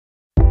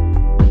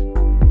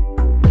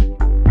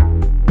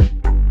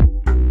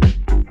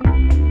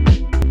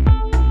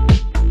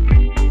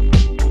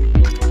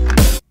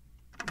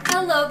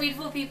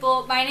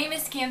people, my name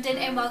is Camden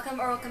and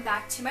welcome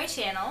back to my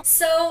channel.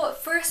 So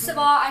first of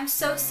all, I'm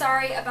so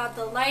sorry about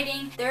the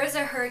lighting. There is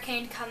a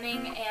hurricane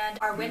coming and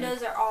our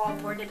windows are all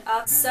boarded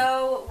up,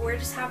 so we're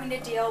just having to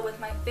deal with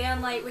my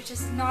fan light, which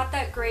is not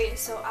that great,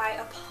 so I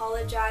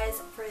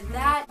apologize for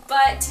that.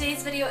 But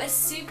today's video is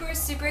super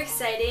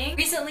exciting.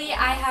 Recently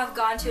I have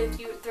gone to a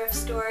few thrift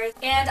stores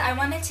and I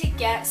wanted to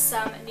get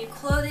some new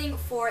clothing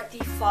for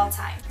the fall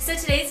time. So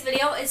today's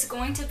video is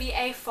going to be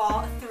a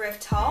fall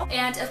thrift haul,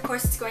 and of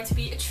course it's going to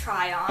be a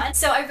try on.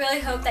 So I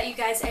really hope that you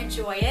guys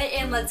enjoy it,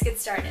 and let's get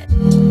started.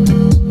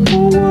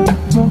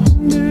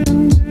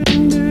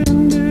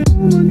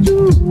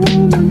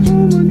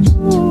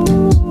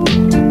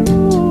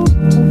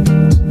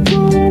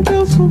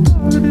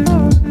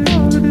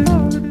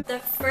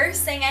 The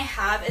first thing I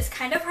have is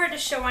kind of hard to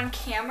show on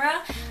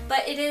camera,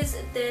 but it is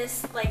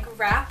this like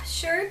wrap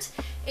shirt.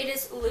 It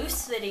is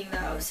loose fitting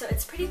though, so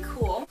it's pretty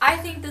cool. I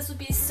think this would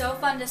be so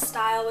fun to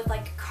style with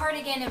like a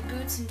cardigan and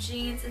boots and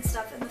jeans and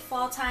stuff in the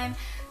fall time.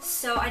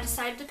 So I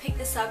decided to pick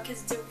this up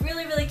because it's a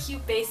really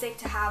cute basic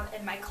to have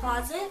in my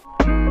closet.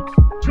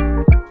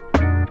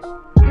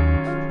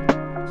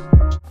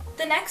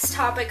 The next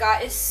top I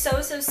got is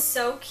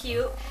so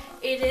cute.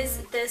 It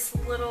is this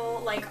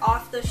little like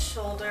off the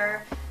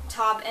shoulder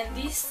top, and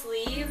these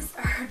sleeves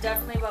are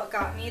definitely what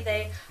got me.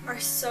 They are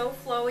so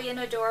flowy and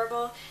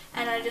adorable,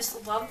 and I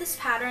just love this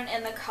pattern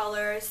and the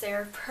colors.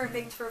 They're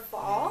perfect for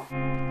fall.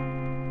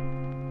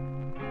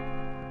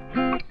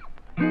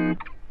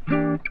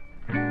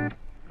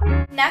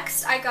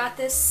 Next, I got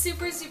this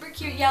super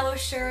cute yellow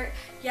shirt.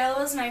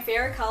 Yellow is my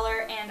favorite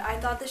color, and I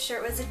thought the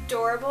shirt was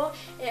adorable.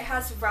 It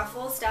has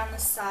ruffles down the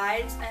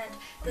sides, and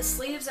the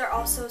sleeves are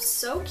also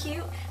so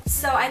cute.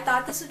 So I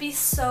thought this would be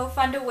so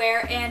fun to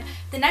wear. And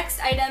the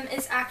next item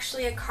is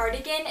actually a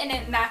cardigan, and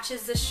it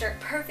matches the shirt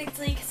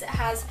perfectly because it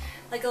has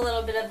like a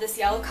little bit of this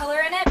yellow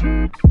color in it.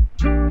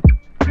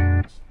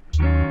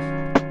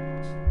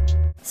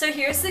 So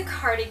here's the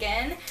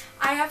cardigan.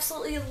 I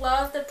absolutely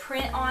love the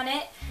print on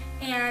it,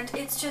 and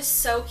it's just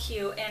so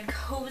cute and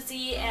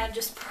cozy and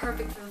just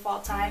perfect for the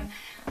fall time.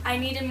 I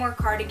needed more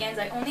cardigans.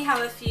 I only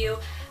have a few,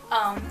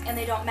 and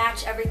they don't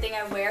match everything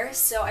I wear,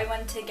 so I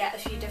wanted to get a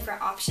few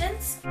different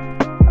options.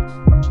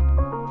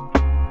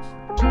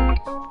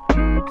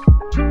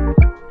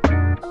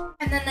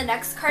 And then the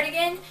next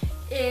cardigan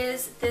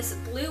is this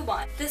blue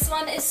one. This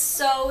one is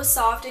so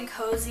soft and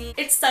cozy.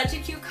 It's such a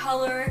cute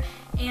color,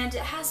 and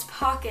it has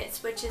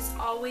pockets, which is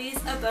always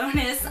a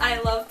bonus. I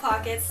love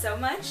pockets so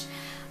much.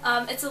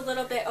 It's a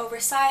little bit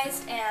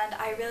oversized, and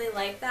I really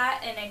like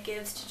that, and it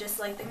gives to just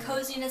like the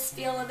coziness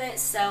feel of it,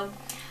 so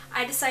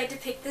I decided to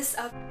pick this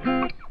up.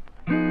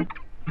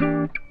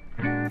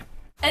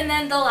 And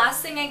then the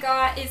last thing I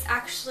got is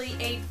actually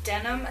a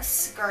denim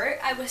skirt.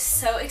 I was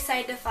so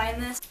excited to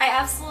find this. I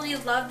absolutely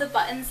love the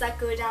buttons that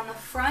go down the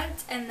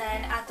front, and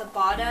then at the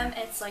bottom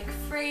it's like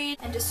frayed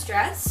and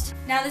distressed.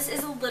 Now this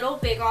is a little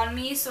big on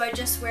me, so I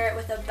just wear it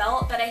with a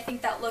belt, but I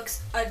think that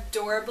looks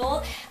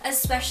adorable,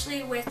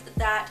 especially with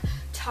that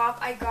top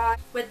I got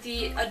with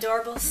the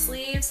adorable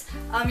sleeves.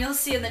 You'll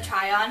see in the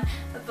try on,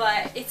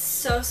 but it's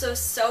so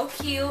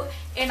cute,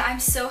 and I'm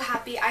so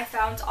happy I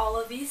found all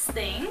of these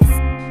things.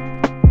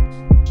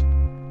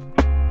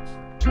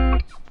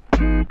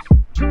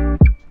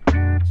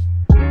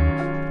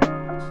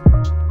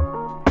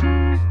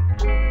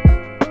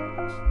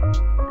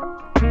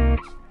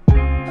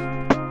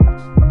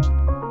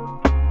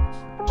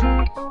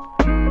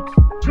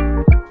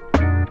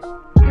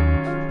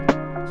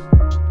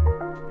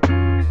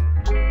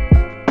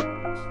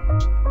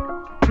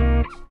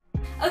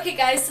 Okay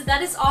guys, so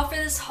that is all for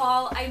this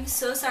haul. I'm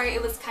so sorry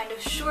it was kind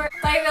of short,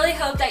 but I really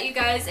hope that you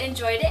guys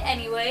enjoyed it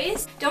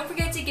anyways. Don't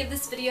forget to give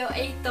this video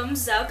a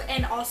thumbs up,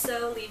 and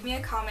also leave me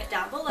a comment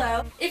down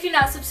below. If you're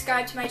not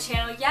subscribed to my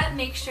channel yet,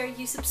 make sure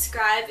you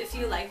subscribe if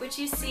you like what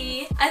you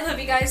see. I love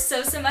you guys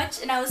so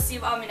much, and I will see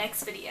you on my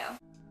next video.